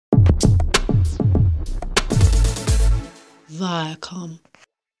Viacom.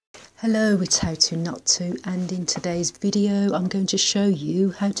 Hello, it's How To Not To, and in today's video I'm going to show you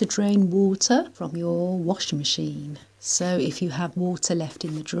how to drain water from your washing machine. So if you have water left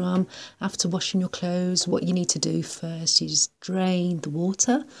in the drum after washing your clothes, what you need to do first is drain the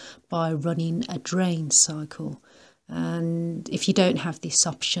water by running a drain cycle. And if you don't have this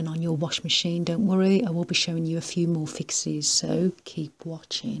option on your washing machine, don't worry, I will be showing you a few more fixes, so keep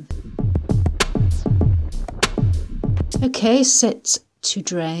watching. Okay, set to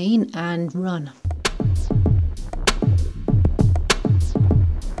drain and run.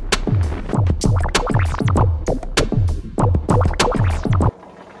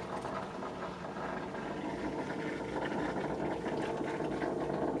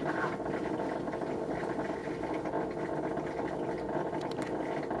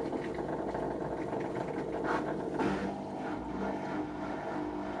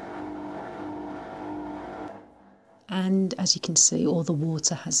 And as you can see, all the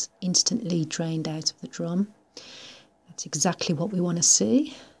water has instantly drained out of the drum. That's exactly what we want to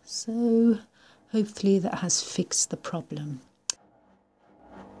see. So hopefully that has fixed the problem.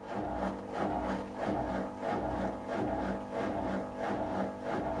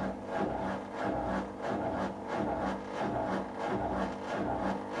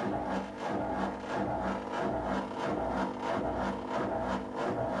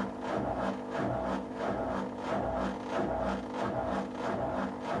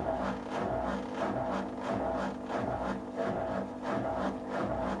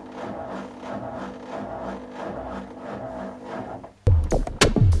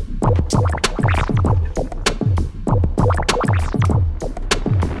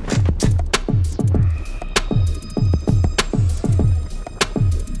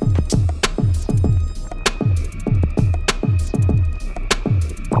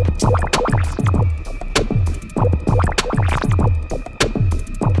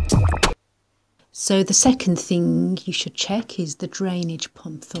 So the second thing you should check is the drainage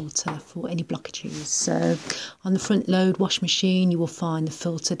pump filter for any blockages. So on the front load washing machine you will find the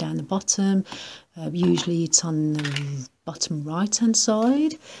filter down the bottom. Usually it's on the bottom right hand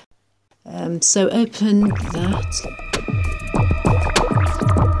side. So open that.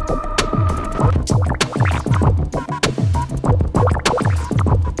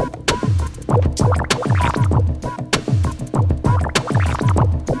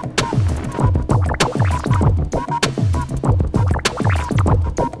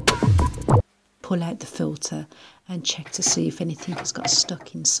 Pull out the filter and check to see if anything has got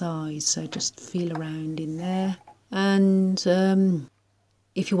stuck inside, so just feel around in there. And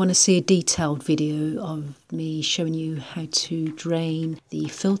if you want to see a detailed video of me showing you how to drain the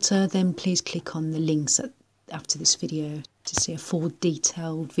filter, then please click on the links after this video to see a full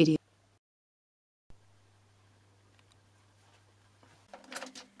detailed video.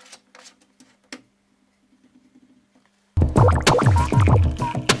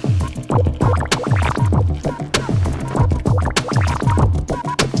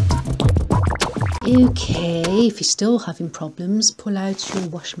 Okay, if you're still having problems, pull out your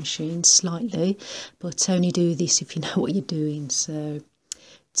washing machine slightly, but only do this if you know what you're doing. So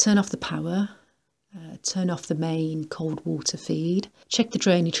turn off the power, turn off the main cold water feed, check the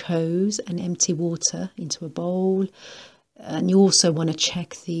drainage hose and empty water into a bowl. And you also want to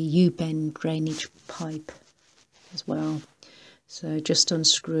check the U-bend drainage pipe as well. So just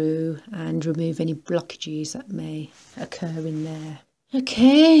unscrew and remove any blockages that may occur in there.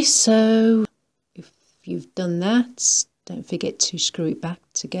 Okay, so if you've done that, don't forget to screw it back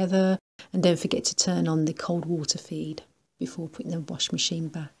together, and don't forget to turn on the cold water feed before putting the washing machine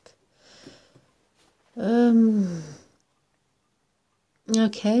back.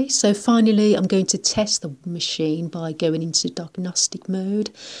 Okay, so finally I'm going to test the machine by going into diagnostic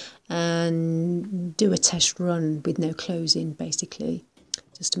mode and do a test run with no closing, basically,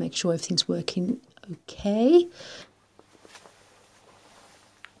 just to make sure everything's working okay.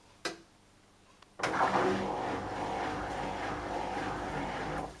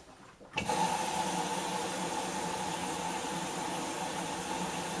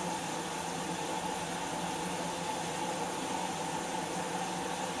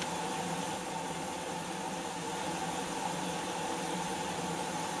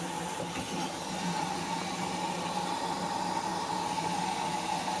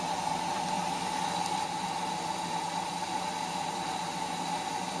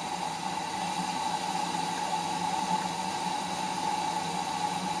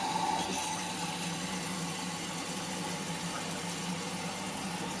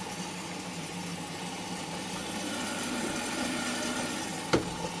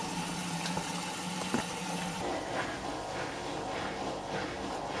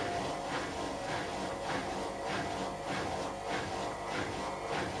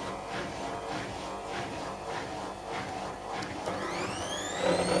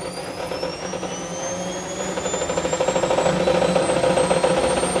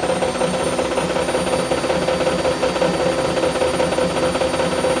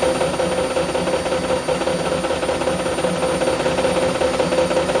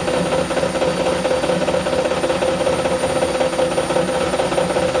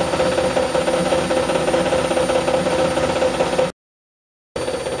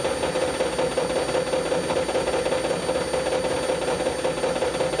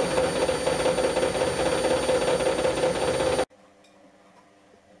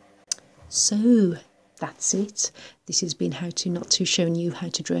 So that's it. This has been How To Not To, showing you how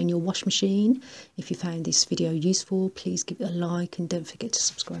to drain your wash machine. If you found this video useful, please give it a like and don't forget to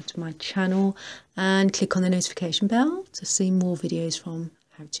subscribe to my channel and click on the notification bell to see more videos from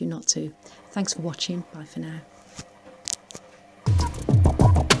How To Not To. Thanks for watching. Bye for now.